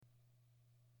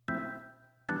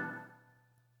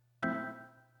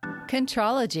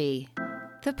Contrology,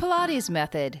 the Pilates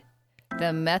method,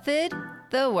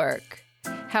 the work.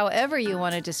 However you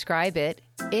want to describe it,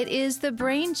 it is the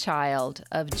brainchild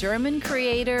of German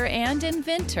creator and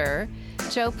inventor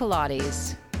Joe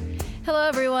Pilates. Hello,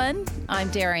 everyone. I'm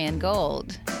Darian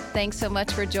Gold. Thanks so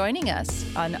much for joining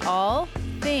us on All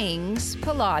Things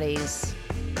Pilates.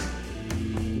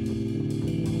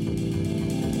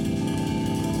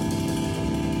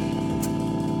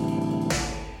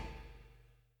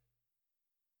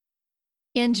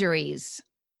 Injuries,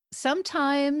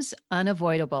 sometimes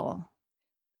unavoidable.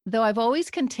 Though I've always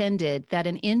contended that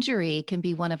an injury can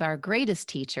be one of our greatest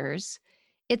teachers,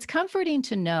 it's comforting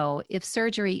to know if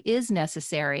surgery is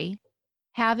necessary,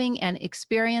 having an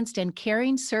experienced and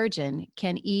caring surgeon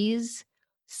can ease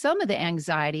some of the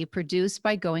anxiety produced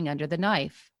by going under the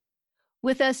knife.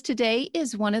 With us today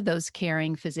is one of those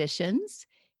caring physicians.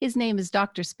 His name is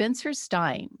Dr. Spencer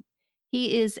Stein.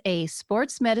 He is a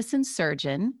sports medicine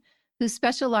surgeon who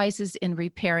specializes in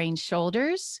repairing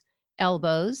shoulders,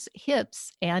 elbows,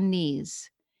 hips, and knees.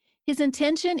 His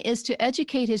intention is to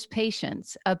educate his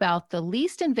patients about the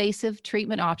least invasive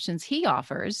treatment options he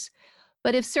offers,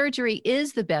 but if surgery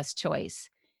is the best choice,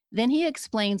 then he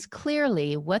explains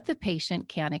clearly what the patient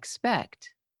can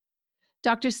expect.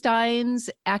 Dr.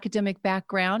 Stein's academic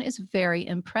background is very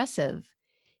impressive.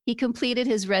 He completed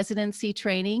his residency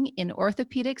training in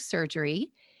orthopedic surgery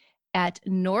at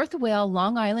Northwell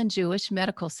Long Island Jewish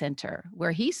Medical Center,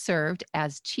 where he served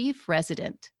as chief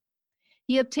resident.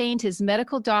 He obtained his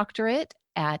medical doctorate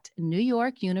at New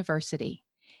York University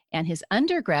and his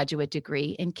undergraduate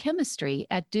degree in chemistry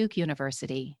at Duke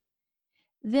University.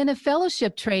 Then a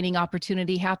fellowship training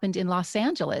opportunity happened in Los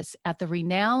Angeles at the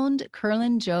renowned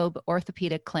Kerlan-Jobe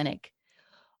Orthopedic Clinic.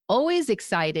 Always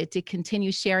excited to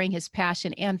continue sharing his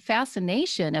passion and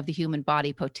fascination of the human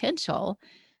body potential,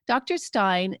 Dr.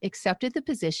 Stein accepted the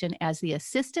position as the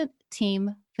assistant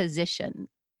team physician.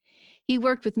 He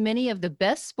worked with many of the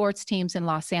best sports teams in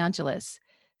Los Angeles,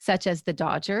 such as the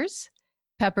Dodgers,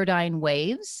 Pepperdine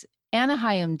Waves,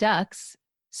 Anaheim Ducks,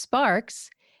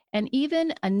 Sparks, and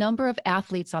even a number of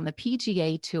athletes on the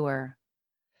PGA Tour.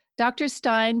 Dr.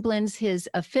 Stein blends his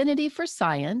affinity for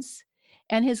science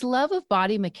and his love of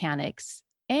body mechanics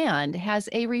and has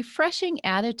a refreshing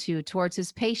attitude towards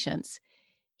his patients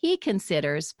he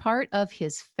considers part of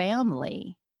his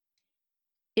family.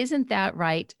 Isn't that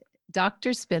right,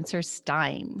 Dr. Spencer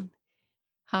Stein?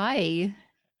 Hi.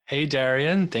 Hey,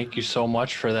 Darian. Thank you so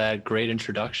much for that great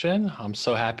introduction. I'm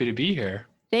so happy to be here.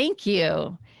 Thank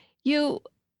you. You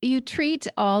treat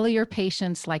all of your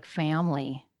patients like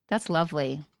family. That's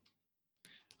lovely.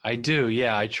 I do,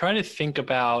 yeah. I try to think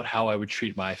about how I would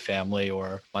treat my family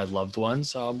or my loved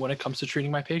ones when it comes to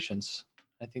treating my patients.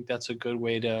 I think that's a good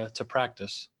way to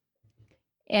practice.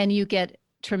 And you get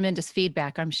tremendous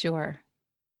feedback, I'm sure.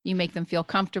 You make them feel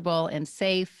comfortable and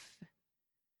safe.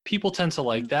 People tend to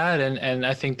like that, and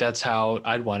I think that's how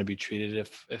I'd want to be treated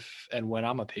if and when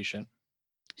I'm a patient.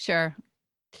 Sure.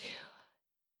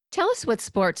 Tell us what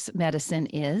sports medicine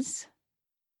is.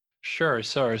 Sure.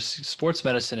 So sports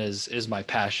medicine is my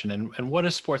passion. And what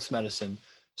is sports medicine?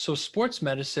 So sports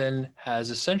medicine has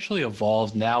essentially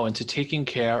evolved now into taking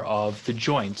care of the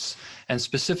joints and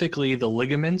specifically the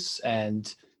ligaments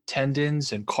and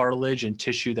tendons and cartilage and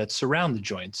tissue that surround the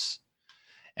joints.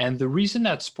 And the reason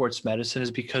that sports medicine is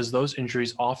because those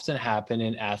injuries often happen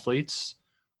in athletes,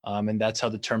 and that's how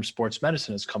the term sports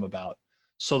medicine has come about.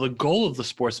 So the goal of the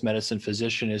sports medicine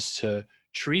physician is to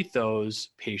treat those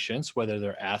patients, whether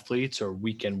they're athletes or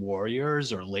weekend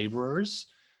warriors or laborers,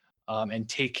 and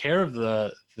take care of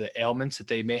the ailments that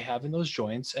they may have in those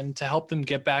joints and to help them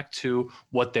get back to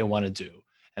what they want to do.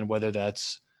 And whether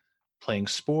that's playing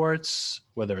sports,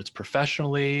 whether it's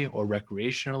professionally or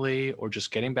recreationally, or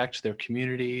just getting back to their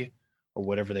community or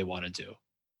whatever they want to do.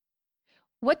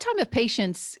 What type of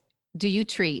patients do you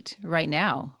treat right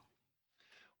now?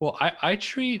 Well, I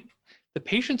treat the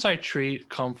patients I treat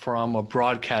come from a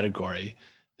broad category.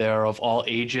 They're of all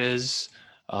ages,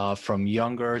 from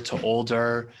younger to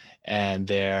older, and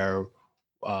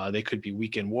they could be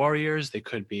weekend warriors. They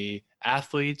could be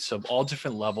athletes of all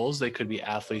different levels. They could be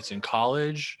athletes in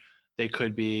college. They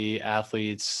could be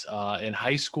athletes in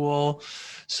high school.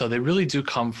 So they really do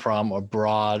come from a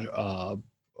broad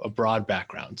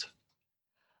background.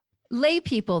 Lay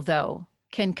people, though,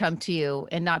 can come to you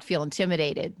and not feel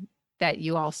intimidated that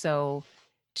you also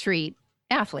treat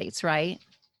athletes, right?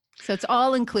 So it's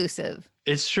all inclusive.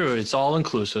 It's true. It's all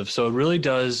inclusive. So it really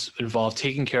does involve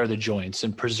taking care of the joints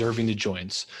and preserving the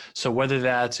joints. So whether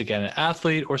that's again an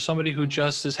athlete or somebody who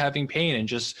just is having pain and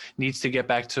just needs to get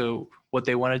back to what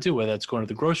they want to do, whether it's going to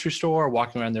the grocery store,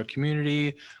 walking around their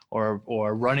community, or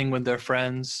running with their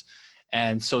friends.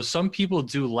 And so some people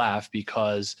do laugh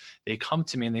because they come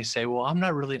to me and they say, "Well, I'm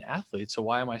not really an athlete, so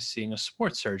why am I seeing a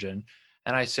sports surgeon?"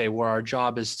 And I say, "Well, our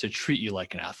job is to treat you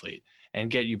like an athlete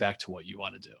and get you back to what you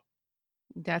want to do."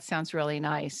 That sounds really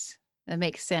nice. That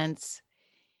makes sense.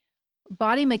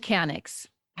 Body mechanics.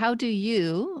 How do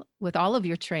you, with all of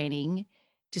your training,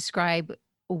 describe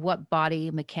what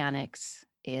body mechanics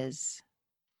is?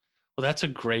 Well, that's a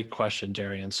great question,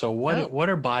 Darian. So Oh, what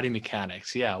are body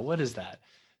mechanics? Yeah, what is that?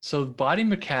 So body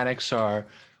mechanics are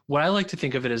what I like to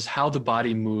think of it as how the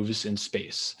body moves in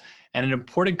space. And an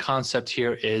important concept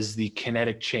here is the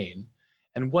kinetic chain.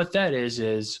 And what that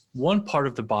is one part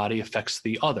of the body affects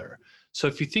the other. So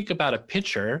if you think about a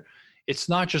pitcher, it's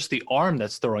not just the arm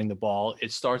that's throwing the ball,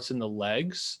 it starts in the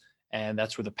legs, and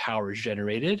that's where the power is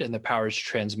generated, and the power is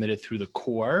transmitted through the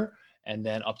core and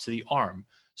then up to the arm.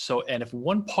 So, and if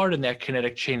one part in that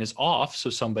kinetic chain is off, so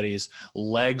somebody's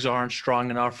legs aren't strong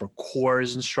enough or core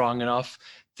isn't strong enough,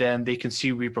 then they can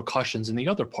see repercussions in the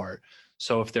other part.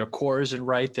 So, if their core isn't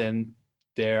right, then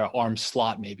their arm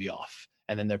slot may be off,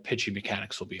 and then their pitching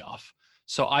mechanics will be off.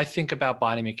 So, I think about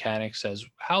body mechanics as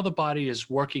how the body is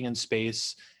working in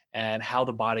space and how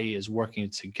the body is working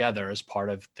together as part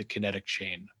of the kinetic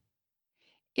chain.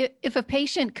 if a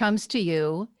patient comes to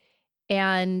you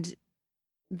and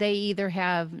they either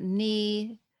have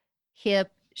knee,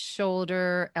 hip,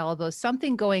 shoulder, elbow,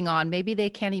 something going on, maybe they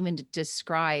can't even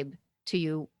describe to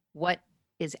you what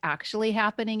is actually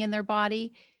happening in their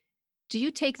body. Do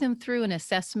you take them through an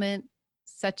assessment,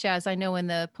 such as I know in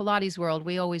the Pilates world,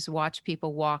 we always watch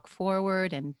people walk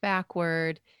forward and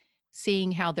backward,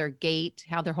 seeing how their gait,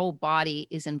 how their whole body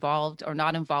is involved or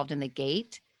not involved in the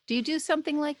gait? Do you do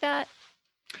something like that?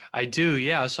 I do,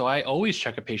 yeah. So I always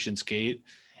check a patient's gait.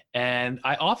 And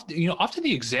I often, often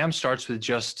the exam starts with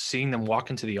just seeing them walk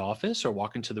into the office or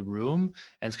walk into the room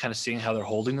and kind of seeing how they're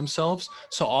holding themselves.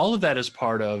 So all of that is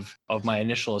part of my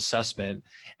initial assessment.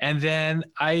 And then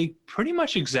I pretty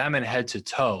much examine head to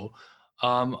toe,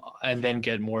 and then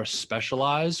get more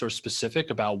specialized or specific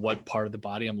about what part of the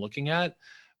body I'm looking at.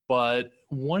 But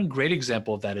one great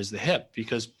example of that is the hip,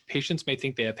 because patients may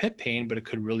think they have hip pain, but it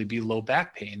could really be low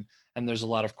back pain. And there's a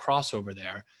lot of crossover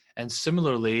there. And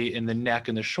similarly, in the neck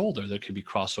and the shoulder, there could be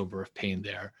crossover of pain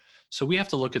there. So we have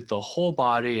to look at the whole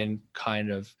body and kind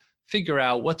of figure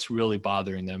out what's really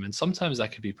bothering them. And sometimes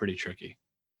that could be pretty tricky.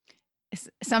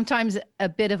 Sometimes a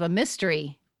bit of a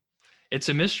mystery. It's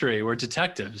a mystery. We're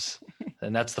detectives,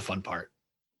 and that's the fun part.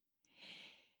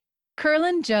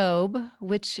 Curlin Job,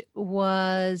 which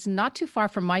was not too far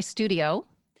from my studio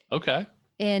Okay.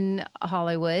 in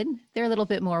Hollywood. They're a little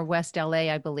bit more West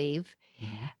LA, I believe.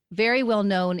 Mhm. Very well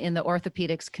known in the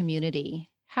orthopedics community.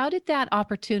 How did that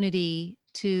opportunity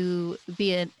to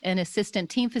be an assistant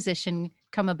team physician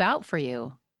come about for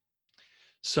you?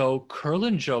 So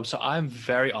Curlin Job, so I'm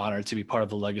very honored to be part of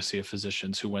the legacy of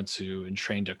physicians who went to and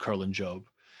trained at Curlin Job.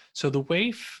 So the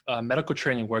way medical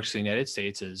training works in the United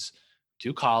States is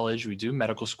do college, we do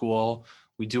medical school,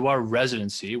 we do our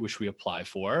residency, which we apply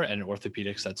for, and in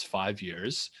orthopedics, that's 5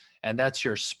 years, and that's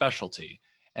your specialty.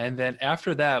 And then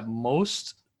after that,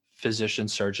 most physician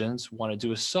surgeons want to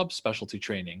do a subspecialty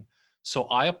training. So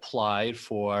I applied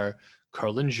for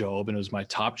Curlin Job, and it was my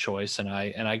top choice, and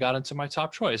I got into my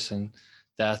top choice, and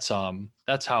that's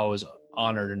how I was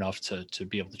honored enough to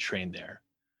be able to train there.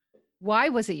 Why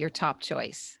was it your top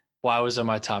choice? Why was it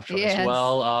my top choice? Yes.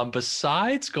 Well,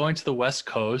 besides going to the West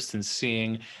Coast and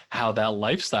seeing how that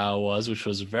lifestyle was, which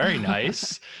was very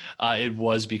nice, it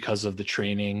was because of the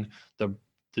training, the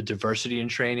diversity in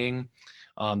training,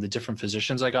 the different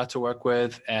physicians I got to work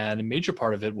with, and a major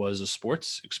part of it was a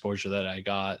sports exposure that I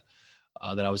got,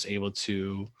 that I was able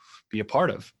to be a part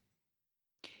of.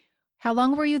 How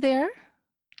long were you there?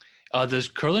 The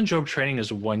Curlin Job training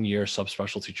is a 1 year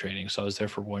subspecialty training, so I was there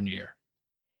for 1 year.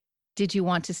 Did you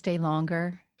want to stay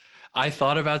longer? I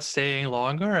thought about staying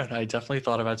longer, and I definitely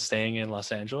thought about staying in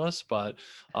Los Angeles, but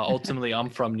ultimately, I'm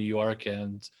from New York,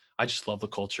 and I just love the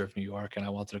culture of New York, and I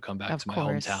wanted to come back Of to my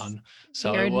course. hometown.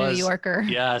 So You're it a New was, Yorker.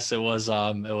 yes, it was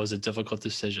a difficult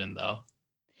decision though.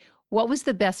 What was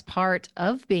the best part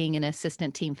of being an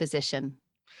assistant team physician?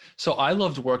 So I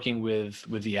loved working with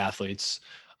the athletes.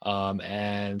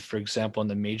 And for example, on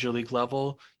the major league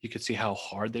level, you could see how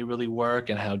hard they really work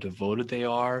and how devoted they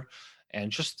are.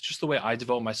 And just the way I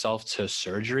devote myself to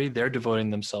surgery, they're devoting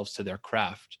themselves to their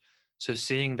craft. So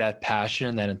seeing that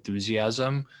passion, that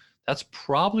enthusiasm, That's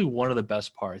probably one of the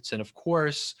best parts. And of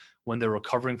course, when they're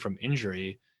recovering from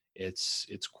injury, it's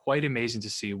quite amazing to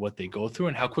see what they go through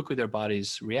and how quickly their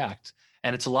bodies react.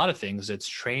 And it's a lot of things. It's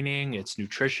training, it's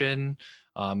nutrition,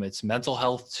 it's mental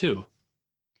health too.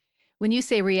 When you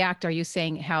say react, are you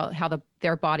saying how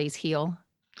their bodies heal?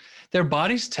 Their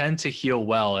bodies tend to heal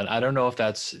well, and I don't know if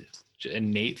that's an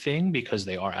innate thing because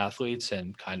they are athletes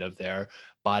and kind of their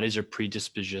bodies are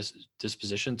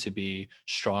predispositioned to be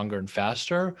stronger and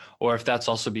faster, or if that's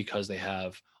also because they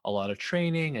have a lot of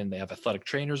training and they have athletic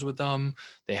trainers with them.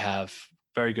 They have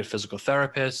very good physical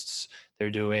therapists.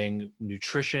 They're doing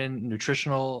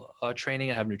nutritional training,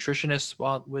 and have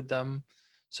nutritionists with them.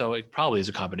 So it probably is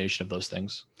a combination of those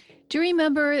things. Do you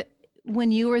remember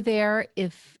when you were there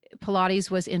if Pilates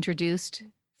was introduced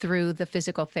through the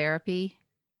physical therapy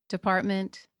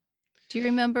department? Do you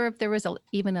remember if there was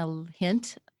even a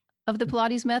hint of the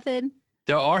Pilates method?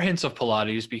 There are hints of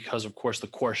Pilates because, of course, the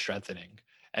core strengthening.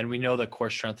 And we know that core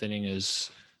strengthening is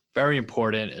very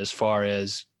important as far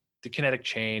as the kinetic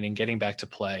chain and getting back to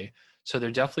play. So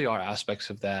there definitely are aspects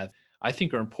of that I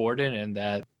think are important and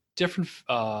that different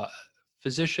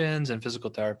physicians and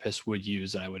physical therapists would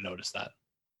use. And I would notice that.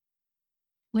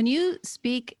 When you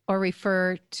speak or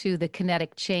refer to the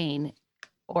kinetic chain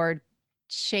or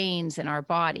chains in our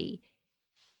body,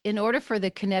 in order for the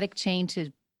kinetic chain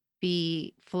to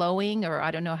be flowing, or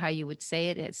I don't know how you would say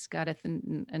it, it's got a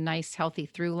nice, healthy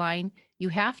through line. You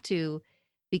have to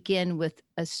begin with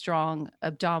a strong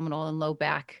abdominal and low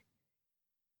back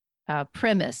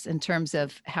premise in terms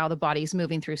of how the body's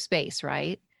moving through space,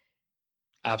 right?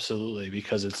 Absolutely,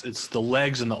 because it's the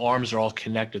legs and the arms are all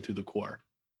connected through the core.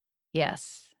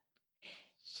 Yes.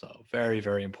 So very,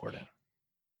 very important.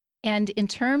 And in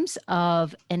terms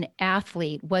of an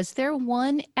athlete, was there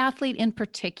one athlete in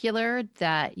particular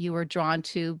that you were drawn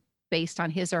to based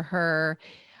on his or her,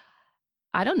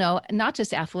 I don't know, not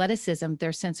just athleticism,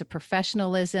 their sense of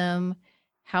professionalism,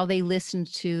 how they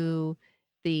listened to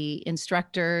the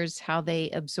instructors, how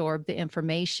they absorbed the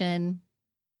information?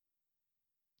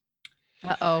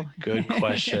 Uh-oh. Good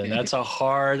question. That's a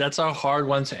hard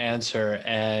one to answer.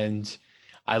 And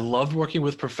I loved working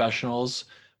with professionals,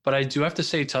 but I do have to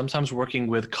say sometimes working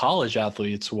with college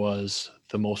athletes was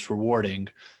the most rewarding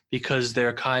because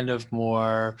they're kind of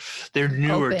more, they're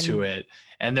newer to Open. it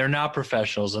and they're not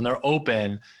professionals and they're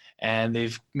open and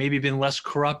they've maybe been less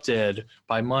corrupted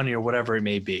by money or whatever it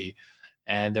may be.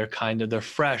 And they're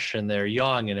fresh and they're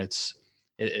young and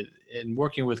and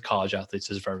working with college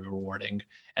athletes is very rewarding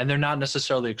and they're not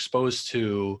necessarily exposed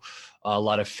to a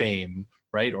lot of fame,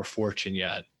 right, or fortune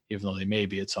yet, even though they may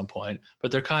be at some point.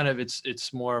 But they're kind of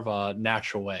it's more of a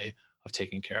natural way of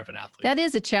taking care of an athlete. That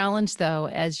is a challenge, though,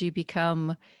 as you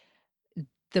become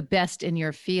the best in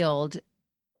your field.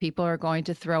 People are going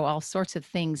to throw all sorts of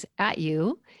things at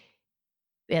you.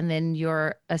 And then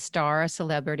you're a star, a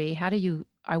celebrity. How do you,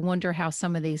 I wonder how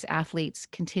some of these athletes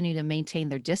continue to maintain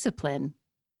their discipline.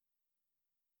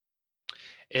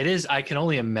 It is. I can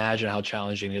only imagine how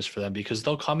challenging it is for them because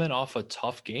they'll come in off a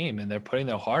tough game and they're putting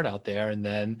their heart out there, and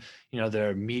then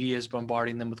their media is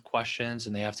bombarding them with questions,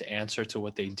 and they have to answer to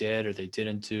what they did or they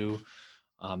didn't do.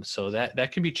 So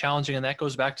that can be challenging, and that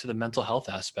goes back to the mental health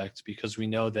aspect because we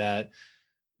know that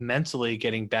mentally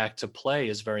getting back to play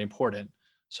is very important.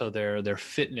 So their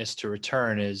fitness to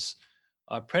return is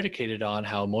predicated on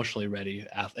how emotionally ready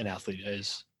an athlete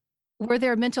is. Were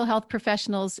there mental health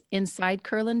professionals inside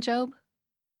Curlin, Job?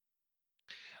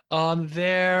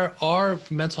 There are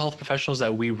mental health professionals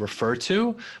that we refer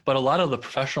to, but a lot of the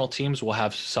professional teams will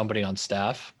have somebody on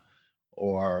staff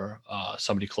or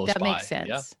somebody close That makes by.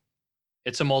 Yeah. sense.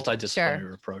 It's a Sure.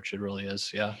 multidisciplinary approach. It really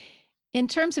is. Yeah. In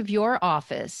terms of your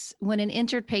office, when an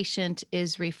injured patient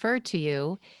is referred to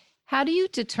you, how do you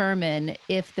determine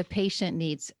if the patient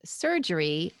needs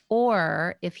surgery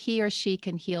or if he or she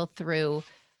can heal through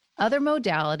other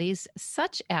modalities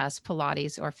such as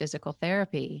Pilates or physical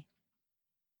therapy?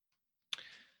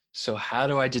 So how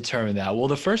do I determine that? Well,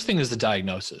 the first thing is the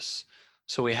diagnosis.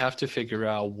 So we have to figure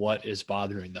out what is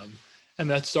bothering them. And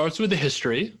that starts with the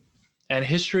history. And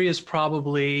history is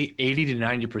probably 80 to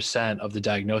 90% of the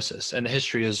diagnosis. And the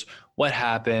history is what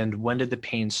happened, when did the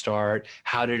pain start,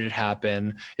 how did it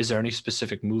happen, is there any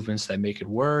specific movements that make it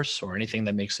worse or anything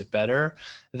that makes it better?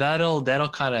 That'll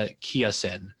kind of key us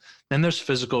in. Then there's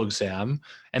physical exam,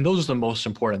 and those are the most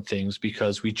important things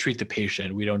because we treat the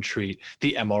patient. We don't treat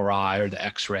the MRI or the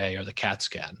X-ray or the CAT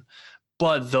scan.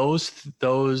 But those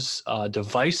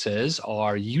devices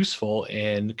are useful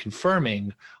in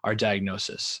confirming our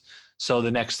diagnosis. So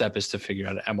the next step is to figure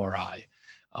out an MRI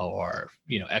or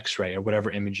X-ray or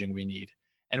whatever imaging we need.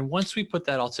 And once we put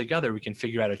that all together, we can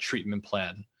figure out a treatment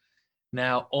plan.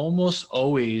 Now, almost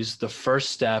always the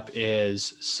first step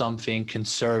is something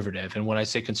conservative. And when I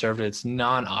say conservative, it's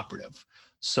non-operative.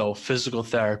 So physical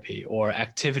therapy or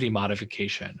activity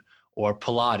modification or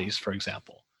Pilates, for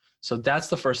example. So that's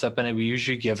the first step. And we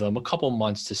usually give them a couple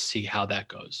months to see how that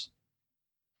goes.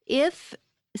 If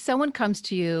someone comes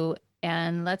to you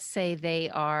and let's say they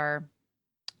are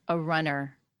a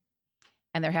runner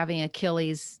and they're having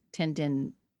Achilles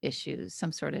tendon issues,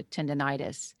 some sort of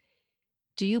tendonitis,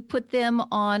 do you put them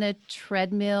on a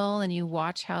treadmill and you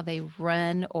watch how they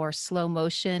run, or slow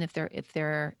motion if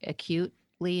they're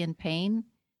acutely in pain?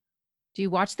 Do you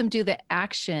watch them do the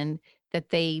action that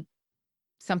they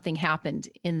something happened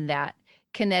in that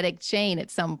kinetic chain at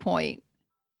some point?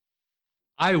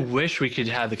 I wish we could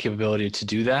have the capability to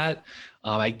do that.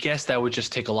 I guess that would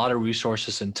just take a lot of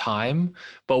resources and time.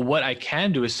 But what I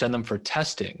can do is send them for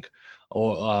testing.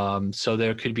 Or so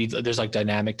there's like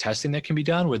dynamic testing that can be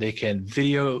done where they can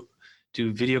do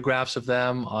videographs of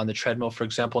them on the treadmill, for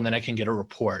example, and then I can get a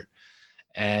report.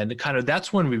 And kind of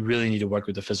that's when we really need to work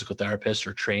with the physical therapists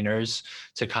or trainers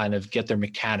to kind of get their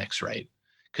mechanics right,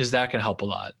 because that can help a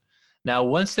lot. Now,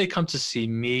 once they come to see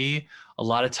me, a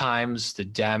lot of times the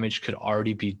damage could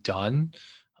already be done.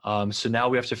 So now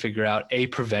we have to figure out a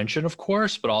prevention, of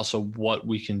course, but also what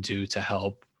we can do to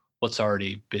help what's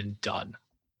already been done.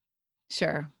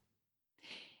 Sure.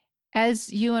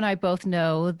 As you and I both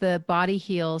know, the body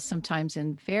heals sometimes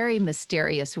in very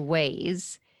mysterious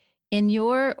ways. In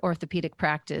your orthopedic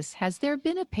practice, has there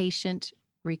been a patient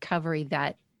recovery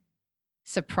that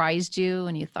surprised you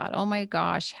and you thought, oh my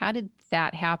gosh, how did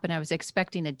that happen? I was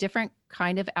expecting a different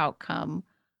kind of outcome,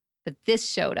 but this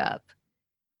showed up.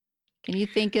 Can you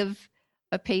think of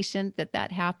a patient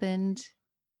that happened?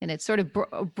 And it sort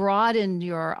of broadened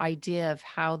your idea of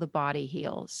how the body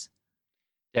heals.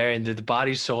 And the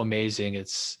body's so amazing.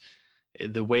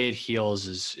 The way it heals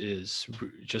is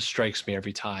just strikes me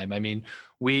every time. I mean,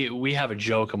 we have a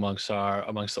joke amongst the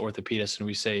orthopedists, and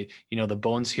we say, the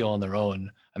bones heal on their own.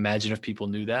 Imagine if people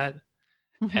knew that.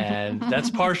 And that's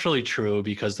partially true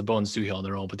because the bones do heal on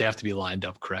their own, but they have to be lined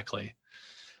up correctly.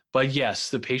 But yes,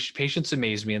 the patients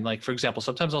amaze me. And like, for example,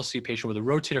 sometimes I'll see a patient with a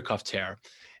rotator cuff tear,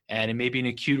 and it may be an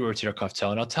acute rotator cuff tear,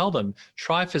 and I'll tell them,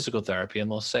 try physical therapy, and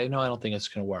they'll say, no, I don't think it's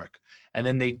going to work. And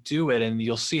then they do it, and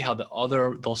they'll see how the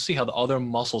other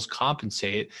muscles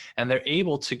compensate, and they're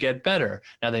able to get better.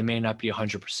 Now they may not be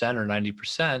 100% or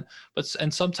 90%,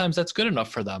 and sometimes that's good enough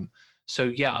for them. So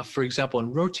yeah, for example,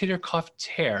 in rotator cuff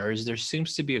tears, there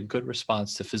seems to be a good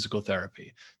response to physical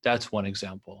therapy. That's one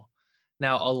example.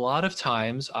 Now, a lot of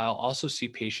times I'll also see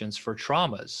patients for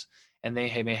traumas, and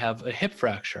they may have a hip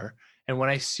fracture. And when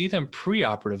I see them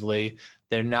preoperatively,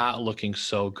 they're not looking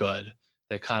so good.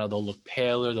 They'll look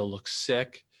paler, they'll look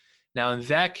sick. Now, in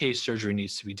that case, surgery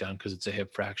needs to be done because it's a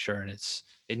hip fracture and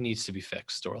it needs to be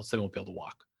fixed, or else they won't be able to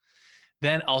walk.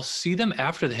 Then I'll see them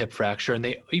after the hip fracture,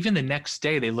 and even the next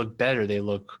day they look better. They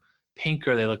look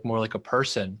pinker, they look more like a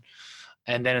person.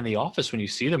 And then in the office, when you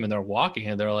see them and they're walking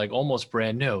and they're like almost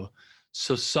brand new.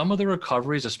 So some of the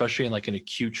recoveries, especially in like an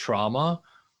acute trauma,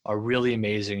 are really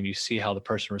amazing. And you see how the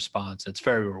person responds. It's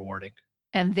very rewarding.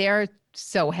 And they're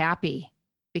so happy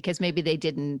because maybe they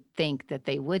didn't think that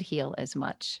they would heal as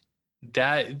much.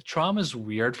 That trauma is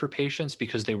weird for patients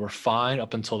because they were fine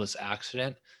up until this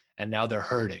accident and now they're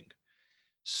hurting.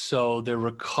 So the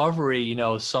recovery,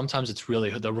 sometimes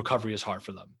the recovery is hard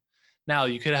for them. Now,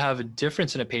 you could have a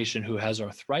difference in a patient who has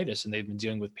arthritis and they've been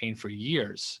dealing with pain for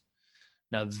years.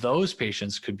 Now, those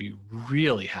patients could be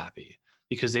really happy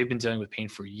because they've been dealing with pain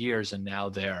for years and now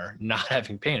they're not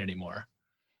having pain anymore.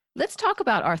 Let's talk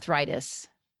about arthritis.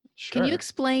 Can you Sure.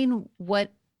 explain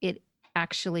what it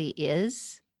actually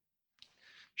is?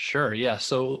 Sure. Yeah.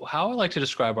 So, how I like to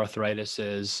describe arthritis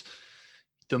is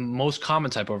the most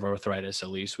common type of arthritis, at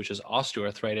least, which is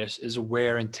osteoarthritis, is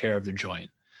wear and tear of the joint.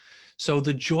 So,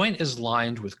 the joint is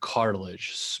lined with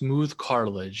cartilage, smooth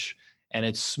cartilage, and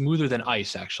it's smoother than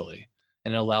ice, actually,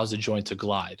 and it allows the joint to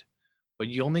glide. But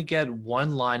you only get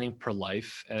one lining per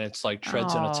life, and it's like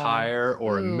treads in a Oh, tire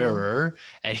or a ooh. mirror.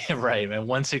 And right, and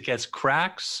once it gets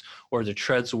cracks or the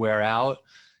treads wear out,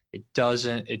 it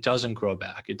doesn't grow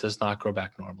back. It does not grow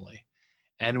back normally.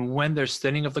 And when there's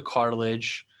thinning of the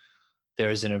cartilage,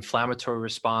 there's an inflammatory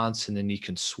response, and the knee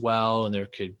can swell, and there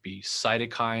could be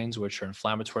cytokines, which are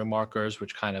inflammatory markers,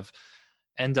 which kind of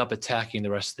end up attacking the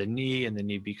rest of the knee, and the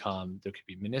knee there could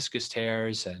be meniscus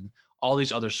tears and all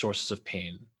these other sources of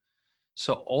pain.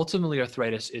 So ultimately,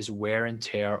 arthritis is wear and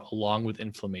tear along with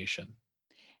inflammation.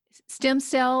 Stem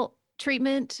cell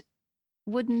treatment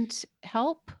wouldn't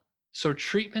help? So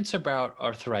treatments about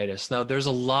arthritis. Now, there's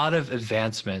a lot of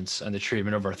advancements on the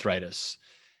treatment of arthritis.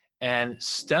 And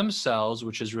stem cells,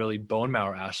 which is really bone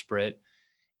marrow aspirate,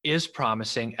 is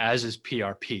promising, as is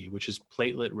PRP, which is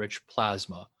platelet-rich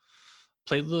plasma.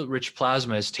 Platelet-rich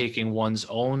plasma is taking one's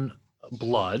own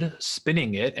blood,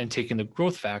 spinning it, and taking the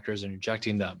growth factors and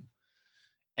injecting them.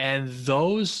 And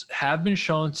those have been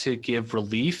shown to give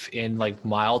relief in like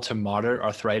mild to moderate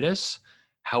arthritis.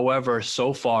 However,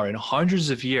 so far in hundreds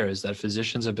of years that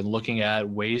physicians have been looking at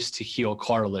ways to heal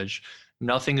cartilage,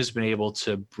 nothing has been able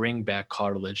to bring back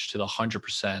cartilage to the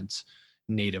 100%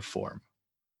 native form.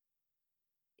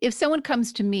 If someone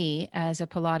comes to me as a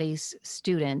Pilates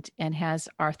student and has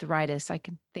arthritis, I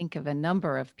can think of a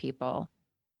number of people.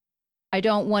 I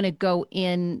don't want to go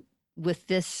in with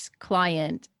this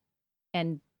client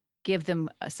and give them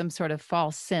some sort of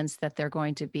false sense that they're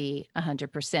going to be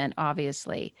 100%,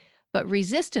 obviously. But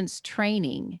resistance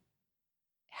training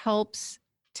helps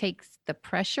take the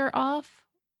pressure off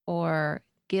or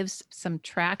gives some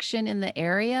traction in the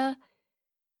area.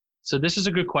 So this is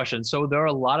a good question. So there are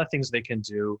a lot of things they can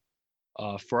do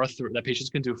that patients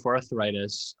can do for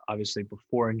arthritis, obviously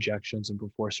before injections and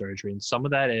before surgery. And some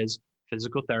of that is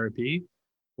physical therapy,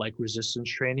 like resistance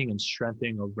training and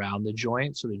strengthening around the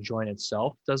joint so the joint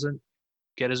itself doesn't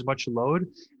get as much load.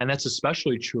 And that's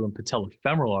especially true in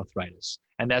patellofemoral arthritis.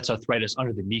 And that's arthritis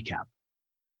under the kneecap.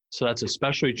 So that's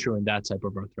especially true in that type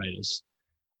of arthritis.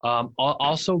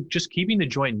 Also, just keeping the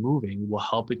joint moving will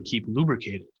help it keep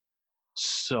lubricated,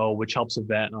 so which helps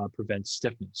prevent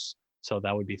stiffness. So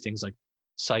that would be things like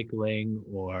cycling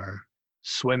or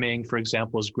swimming, for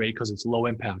example, is great because it's low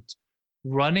impact.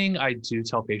 Running, I do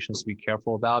tell patients to be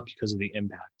careful about because of the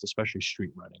impact, especially street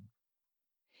running.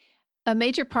 A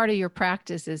major part of your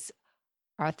practice is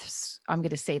I'm going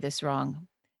to say this wrong,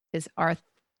 is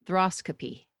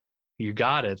arthroscopy. You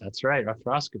got it. That's right.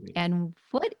 Arthroscopy. And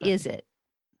what is it?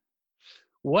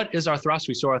 What is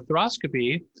arthroscopy? So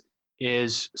arthroscopy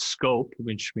is scope,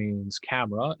 which means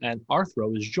camera, and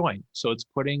arthro is joint. So it's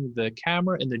putting the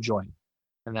camera in the joint,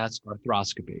 and that's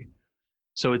arthroscopy.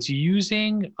 So it's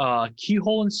using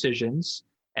keyhole incisions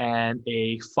and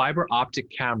a fiber optic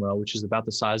camera, which is about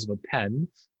the size of a pen,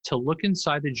 to look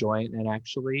inside the joint and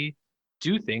actually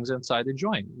do things inside the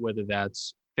joint, whether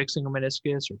that's fixing a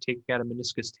meniscus or taking out a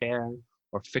meniscus tear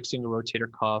or fixing a rotator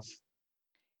cuff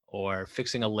or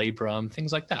fixing a labrum,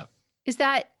 things like that.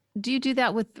 Do you do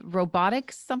that with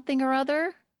robotics, something or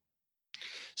other?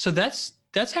 So that's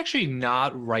actually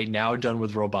not right now done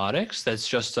with robotics. That's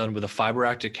just done with a fiber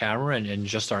optic camera and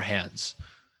just our hands.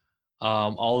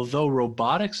 Although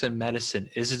robotics in medicine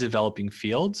is a developing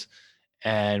field,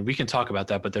 and we can talk about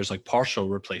that, but there's like partial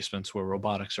replacements where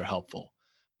robotics are helpful.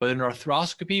 But in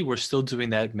arthroscopy, we're still doing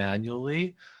that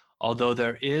manually, although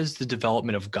there is the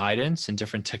development of guidance and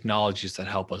different technologies that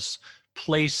help us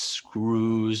place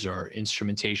screws or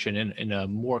instrumentation in a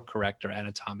more correct or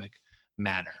anatomic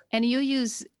manner. And you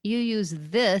use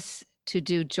this to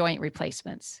do joint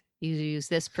replacements. You use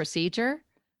this procedure?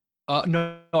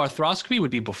 No, arthroscopy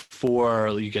would be before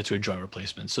you get to a joint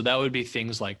replacement. So that would be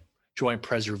things like joint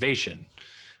preservation,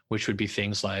 which would be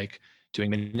things like doing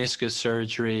meniscus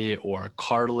surgery or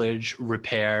cartilage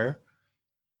repair.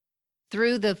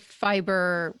 Through the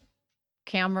fiber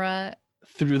camera?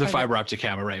 Through the fiber optic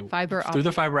camera, right? Through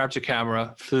the fiber optic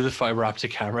camera,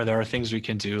 there are things we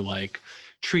can do like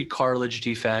treat cartilage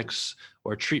defects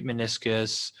or treat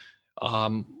meniscus.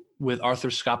 With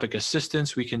arthroscopic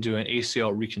assistance, we can do an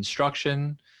ACL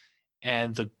reconstruction.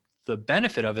 And the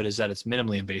benefit of it is that it's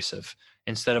minimally invasive.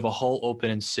 Instead of a whole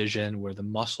open incision where the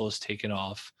muscle is taken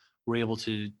off, we're able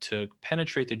to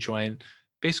penetrate the joint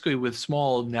basically with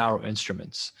small, narrow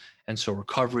instruments. And so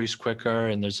recovery is quicker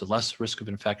and there's less risk of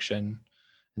infection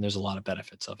and there's a lot of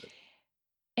benefits of it.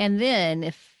 And then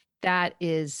if that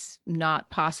is not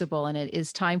possible and it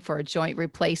is time for a joint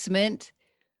replacement,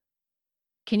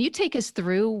 can you take us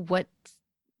through what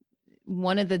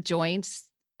one of the joints,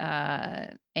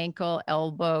 ankle,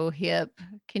 elbow, hip,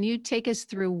 can you take us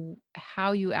through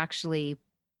how you actually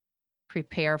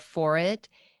prepare for it?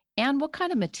 And what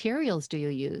kind of materials do you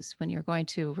use when you're going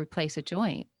to replace a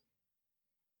joint?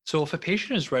 So if a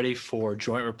patient is ready for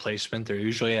joint replacement, they're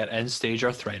usually at end stage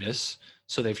arthritis.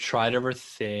 So they've tried other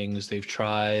things. They've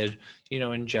tried,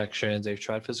 injections. They've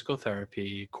tried physical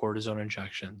therapy, cortisone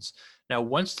injections. Now,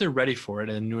 once they're ready for it,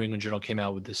 and the New England Journal came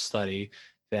out with this study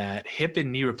that hip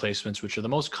and knee replacements, which are the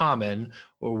most common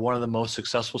or one of the most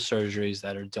successful surgeries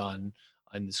that are done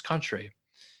in this country.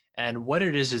 And what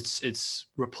it is, it's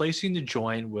replacing the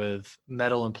joint with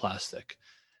metal and plastic.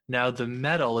 Now, the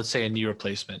metal, let's say a knee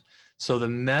replacement. So the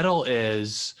metal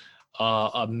is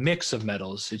a mix of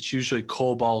metals. It's usually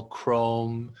cobalt,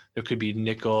 chrome, there could be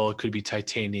nickel, it could be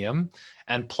titanium,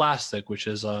 and plastic, which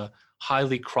is a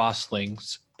highly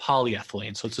cross-linked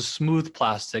polyethylene. So it's a smooth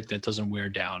plastic that doesn't wear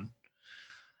down.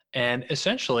 And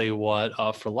essentially,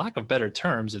 for lack of better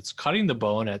terms, it's cutting the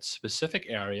bone at specific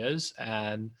areas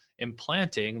and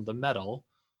implanting the metal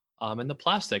in the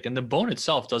plastic. And the bone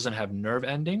itself doesn't have nerve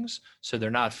endings, so they're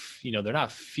not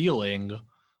feeling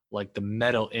like the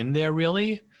metal in there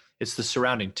really. It's the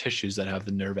surrounding tissues that have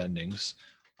the nerve endings,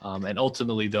 and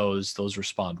ultimately those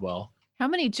respond well. How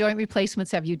many joint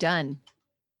replacements have you done?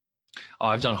 Oh,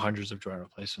 I've done hundreds of joint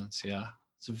replacements. Yeah,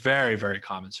 it's a very, very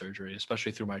common surgery,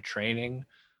 especially through my training.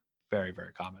 Very,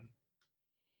 very common.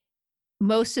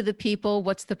 Most of the people,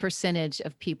 what's the percentage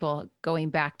of people going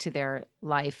back to their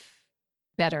life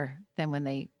better than when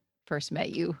they first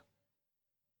met you?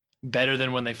 Better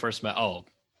than when they first met. Oh,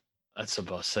 that's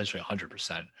about essentially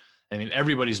 100%. I mean,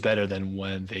 everybody's better than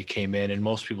when they came in, and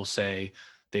most people say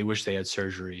they wish they had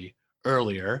surgery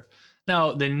earlier.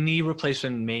 Now, the knee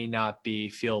replacement may not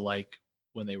feel like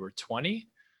when they were 20,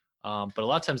 but a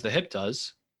lot of times the hip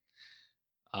does.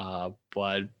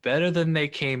 But better than they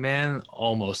came in,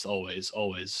 almost always,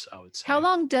 I would say. How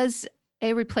long does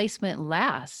a replacement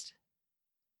last?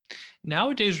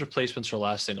 Nowadays, replacements are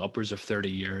lasting upwards of 30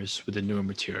 years with the newer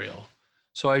material.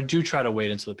 So I do try to wait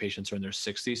until the patients are in their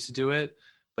 60s to do it.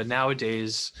 But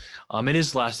nowadays, it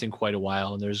is lasting quite a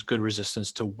while, and there's good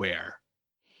resistance to wear.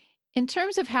 In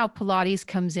terms of how Pilates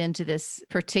comes into this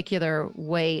particular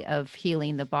way of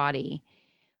healing the body,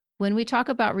 when we talk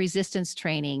about resistance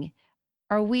training,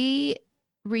 are we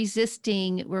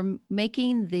resisting,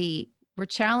 we're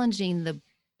challenging the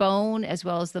bone as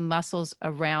well as the muscles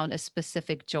around a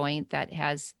specific joint that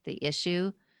has the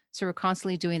issue? So we're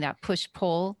constantly doing that push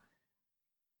pull.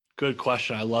 Good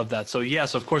question. I love that. So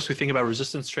yes, of course, we think about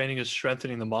resistance training as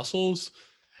strengthening the muscles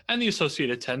and the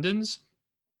associated tendons.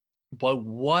 But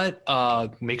what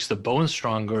makes the bone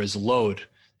stronger is load.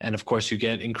 And of course, you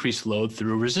get increased load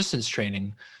through resistance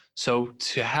training. So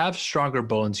to have stronger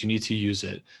bones, you need to use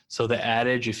it. So the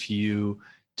adage, if you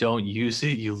don't use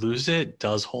it, you lose it,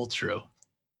 does hold true.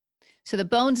 So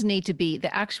the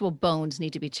actual bones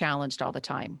need to be challenged all the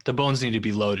time. The bones need to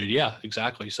be loaded. Yeah,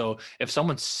 exactly. So if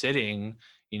someone's sitting,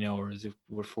 or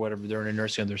for whatever they're in a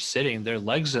nursing home, they're sitting, their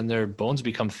legs and their bones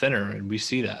become thinner, and we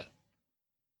see that.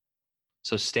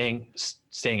 So staying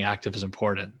active is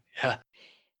important. Yeah.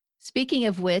 Speaking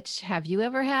of which, have you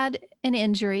ever had an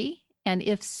injury? And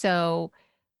if so,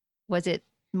 was it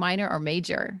minor or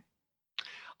major?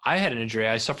 I had an injury.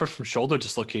 I suffered from shoulder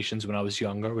dislocations when I was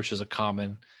younger, which is a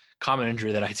common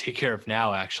injury that I take care of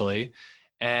now, actually.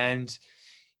 And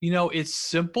it's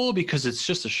simple because it's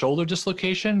just a shoulder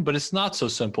dislocation, but it's not so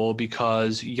simple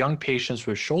because young patients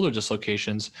with shoulder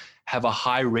dislocations have a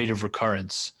high rate of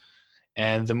recurrence.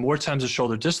 And the more times the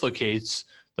shoulder dislocates,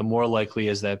 the more likely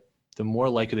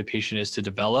the patient is to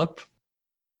develop.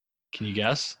 Can you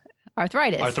guess?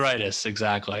 Arthritis. Arthritis,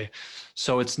 exactly.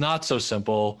 So it's not so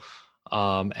simple.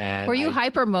 And were you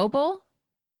hypermobile?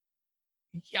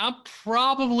 Yeah,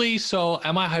 probably. So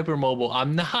am I hypermobile?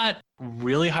 I'm not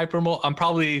really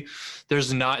hypermobile.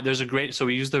 There's a great, so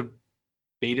we use the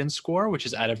Baden score, which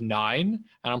is out of 9,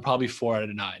 and I'm probably 4 out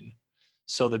of 9.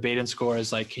 So the Baden score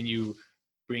is like, can you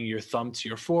bring your thumb to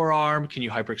your forearm? Can you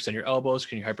hyperextend your elbows?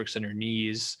 Can you hyperextend your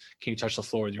knees? Can you touch the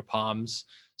floor with your palms?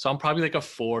 So I'm probably like a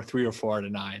 3 or 4 out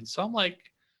of 9. So I'm like,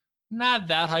 not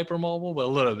that hypermobile, but a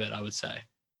little bit, I would say.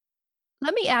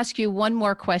 Let me ask you one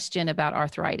more question about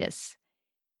arthritis.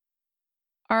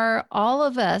 Are all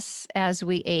of us, as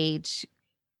we age,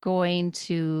 going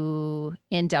to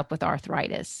end up with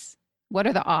arthritis? What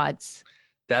are the odds?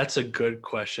 That's a good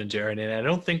question, Darren. And I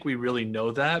don't think we really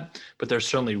know that, but there's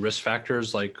certainly risk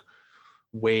factors like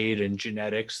weight and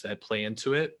genetics that play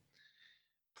into it.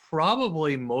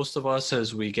 Probably most of us,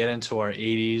 as we get into our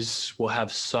 80s, will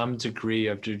have some degree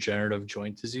of degenerative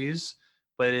joint disease,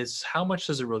 but it's how much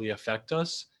does it really affect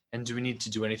us? And do we need to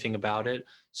do anything about it?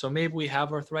 So maybe we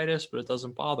have arthritis, but it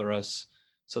doesn't bother us.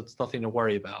 So it's nothing to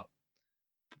worry about.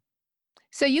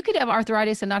 So you could have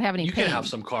arthritis and not have any You pain. can have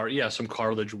some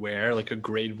cartilage wear, like a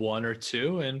grade 1 or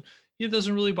 2, and it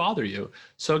doesn't really bother you.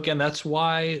 So again, that's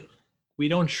why we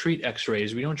don't treat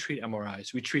x-rays, we don't treat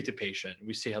MRIs, we treat the patient.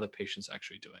 We see how the patient's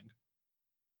actually doing.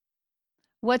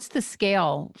 What's the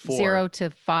scale? 4. 0 to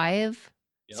 5?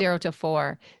 Yep. 0 to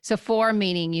 4. So 4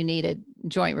 meaning you need a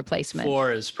joint replacement.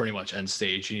 4 is pretty much end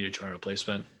stage. You need a joint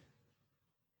replacement.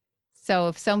 So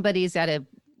if somebody's at a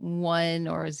 1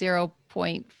 or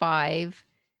 0.5,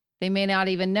 they may not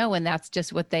even know, and that's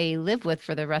just what they live with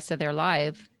for the rest of their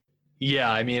life.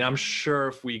 Yeah, I mean, I'm sure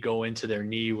if we go into their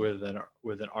knee with an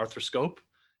arthroscope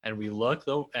and we look,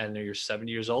 though, and you're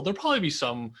 70 years old, there'll probably be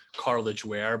some cartilage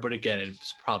wear, but again,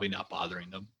 it's probably not bothering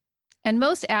them. And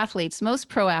most athletes, most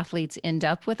pro athletes end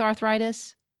up with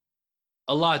arthritis.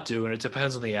 A lot do, and it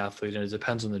depends on the athlete and it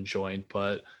depends on the joint,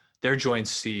 but their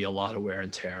joints see a lot of wear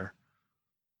and tear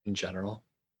in general,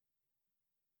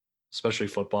 especially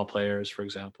football players, for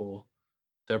example.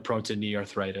 They're prone to knee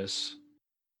arthritis.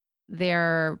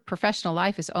 Their professional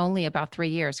life is only about 3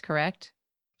 years, correct?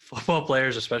 Football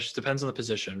players, especially, depends on the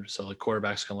position. So, like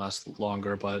quarterbacks can last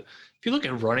longer, but if you look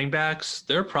at running backs,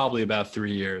 they're probably about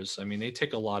 3 years. I mean, they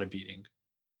take a lot of beating.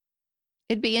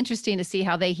 It'd be interesting to see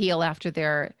how they heal after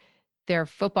their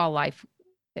football life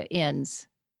ends.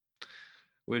 It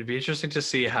would be interesting to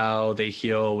see how they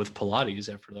heal with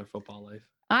Pilates after their football life.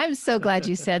 I'm so glad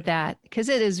you said that because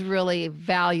it is really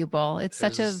valuable. It's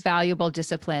such a There's valuable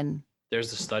discipline.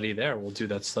 there's a study there. We'll do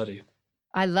that study.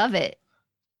 I love it.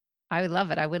 I would love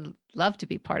it. I would love to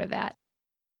be part of that.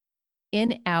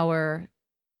 In our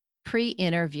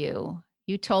pre-interview,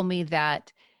 you told me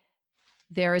that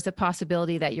there is a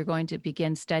possibility that you're going to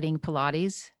begin studying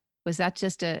Pilates. Was that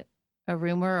just a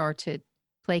rumor or to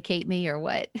placate me or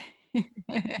what?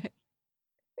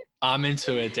 I'm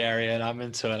into it, Darian. I'm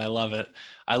into it. I love it.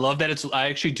 I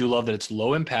actually do love that it's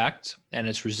low impact and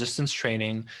it's resistance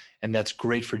training, and that's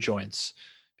great for joints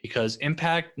because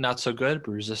impact, not so good,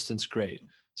 but resistance, great.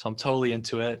 So I'm totally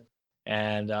into it.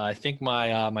 And I think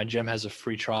my gym has a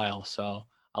free trial. So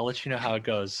I'll let you know how it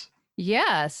goes.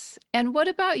 Yes. And what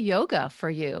about yoga for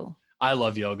you? I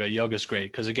love yoga. Yoga's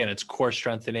great because, again, it's core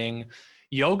strengthening.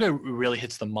 Yoga really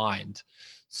hits the mind.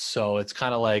 So it's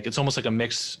kind of like, it's almost like a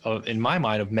mix of, in my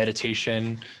mind, of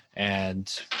meditation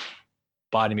and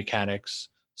body mechanics.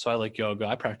 So I like yoga.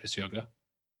 I practice yoga.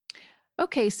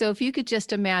 Okay, so if you could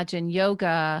just imagine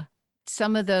yoga,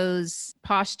 some of those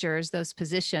postures, those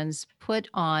positions put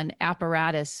on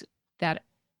apparatus that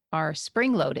are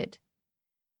spring loaded,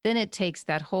 then it takes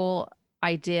that whole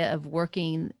idea of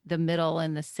working the middle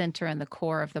and the center and the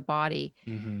core of the body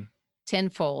Mm-hmm.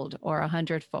 tenfold or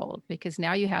 100-fold, because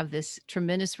now you have this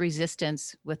tremendous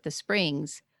resistance with the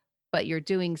springs, but you're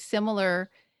doing similar.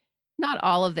 Not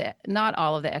all of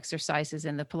the exercises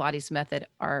in the Pilates method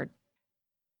are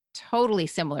totally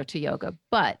similar to yoga,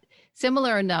 but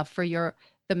similar enough for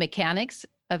the mechanics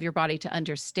of your body to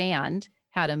understand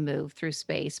how to move through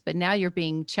space. But now you're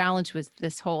being challenged with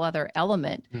this whole other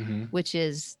element, Mm-hmm. which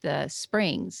is the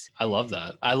springs. I love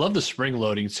that. I love the spring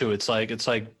loading too. It's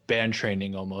like band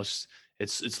training almost.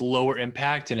 It's lower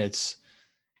impact and it's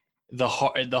the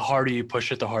harder you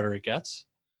push it, the harder it gets.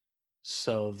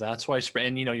 So that's why spring,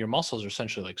 and your muscles are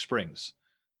essentially like springs.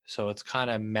 So it's kind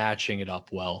of matching it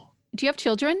up well. Do you have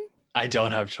children? I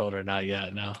don't have children, not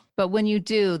yet. No. But when you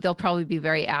do, they'll probably be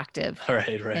very active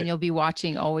Right, and you'll be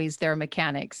watching always their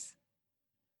mechanics.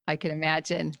 I can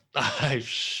imagine. I'm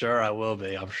sure I will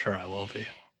be. I'm sure I will be.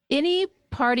 Any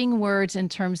parting words in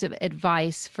terms of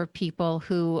advice for people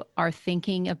who are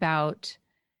thinking about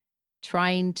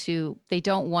they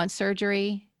don't want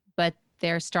surgery, but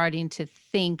they're starting to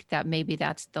think that maybe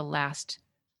that's the last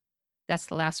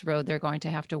road they're going to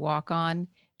have to walk on?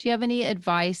 Do you have any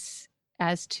advice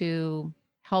as to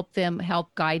help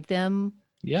guide them?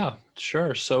 Yeah,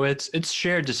 sure. So it's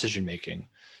shared decision making.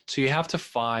 So you have to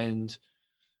find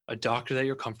a doctor that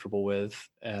you're comfortable with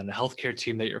and a healthcare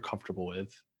team that you're comfortable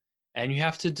with, and you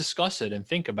have to discuss it and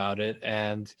think about it.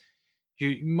 And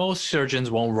most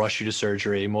surgeons won't rush you to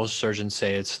surgery. Most surgeons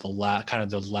say it's kind of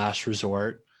the last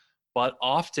resort, but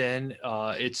often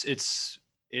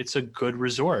it's a good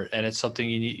resort, and it's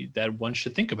something that one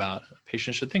should think about. A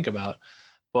patient should think about.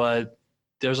 But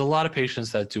there's a lot of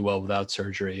patients that do well without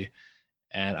surgery,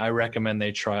 and I recommend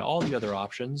they try all the other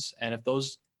options. And if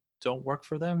those don't work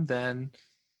for them, then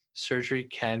surgery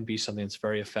can be something that's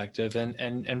very effective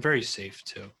and very safe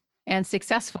too. And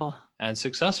successful. And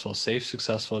successful, safe,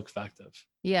 successful, effective.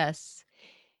 Yes.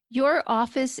 Your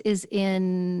office is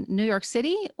in New York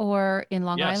City or in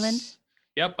Long Island? Yes.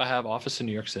 Yep, I have office in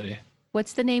New York City.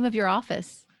 What's the name of your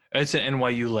office? It's an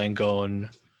NYU Langone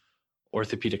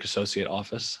Orthopedic Associate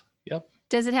office. Yep.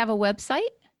 Does it have a website?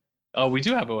 Oh, we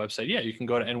do have a website. Yeah, you can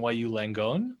go to NYU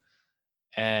Langone.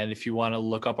 And if you want to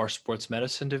look up our sports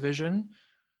medicine division,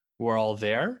 we're all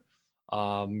there.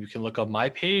 You can look up my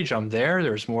page. I'm there.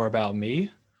 There's more about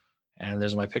me. And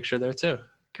there's my picture there too.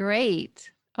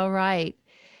 Great. All right.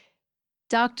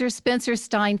 Dr. Spencer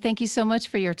Stein, thank you so much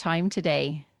for your time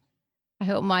today. I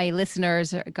hope my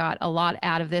listeners got a lot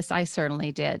out of this. I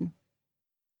certainly did.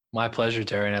 My pleasure,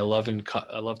 Darren. I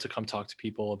love to come talk to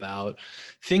people about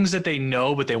things that they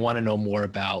know, but they want to know more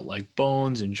about, like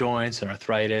bones and joints and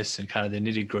arthritis and kind of the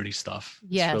nitty-gritty stuff.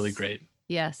 Yes. It's really great.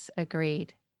 Yes,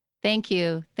 agreed. Thank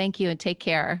you. Thank you, and take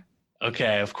care.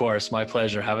 Okay, of course. My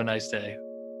pleasure. Have a nice day.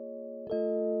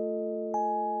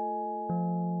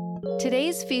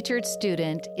 Today's featured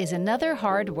student is another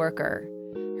hard worker.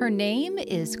 Her name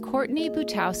is Courtney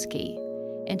Butowski,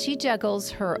 and she juggles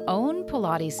her own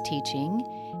Pilates teaching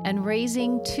and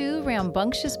raising two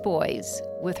rambunctious boys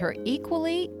with her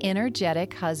equally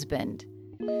energetic husband.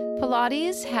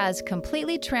 Pilates has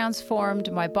completely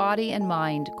transformed my body and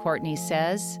mind, Courtney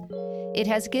says. It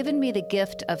has given me the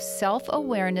gift of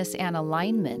self-awareness and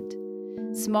alignment.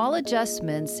 Small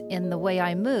adjustments in the way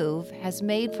I move has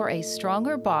made for a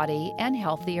stronger body and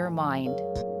healthier mind.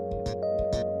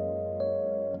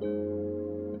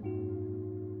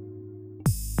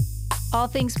 All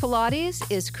Things Pilates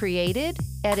is created,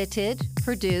 edited,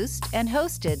 produced, and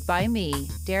hosted by me,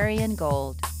 Darian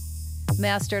Gold.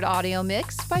 Mastered audio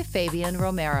mix by Fabian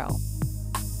Romero.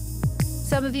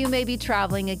 Some of you may be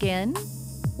traveling again.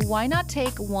 Why not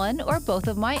take one or both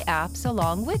of my apps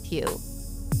along with you?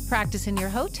 Practice in your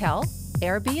hotel,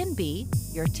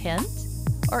 Airbnb, your tent,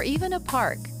 or even a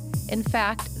park. In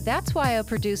fact, that's why I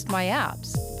produced my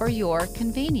apps, for your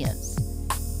convenience.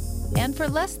 And for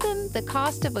less than the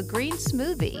cost of a green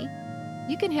smoothie,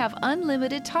 you can have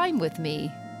unlimited time with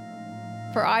me.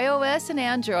 For iOS and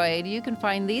Android, you can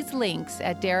find these links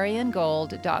at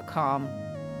dariangold.com.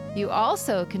 You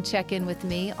also can check in with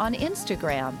me on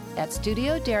Instagram at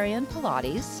Studio Darian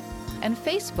Pilates and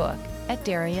Facebook at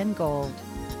Darian Gold.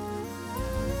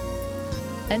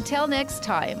 Until next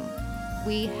time,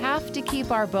 we have to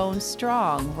keep our bones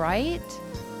strong, right?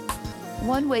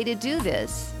 One way to do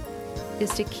this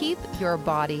is to keep your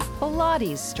body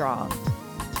Pilates strong.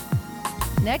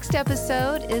 Next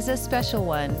episode is a special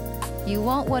one. You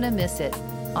won't want to miss it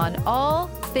on All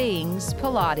Things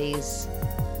Pilates.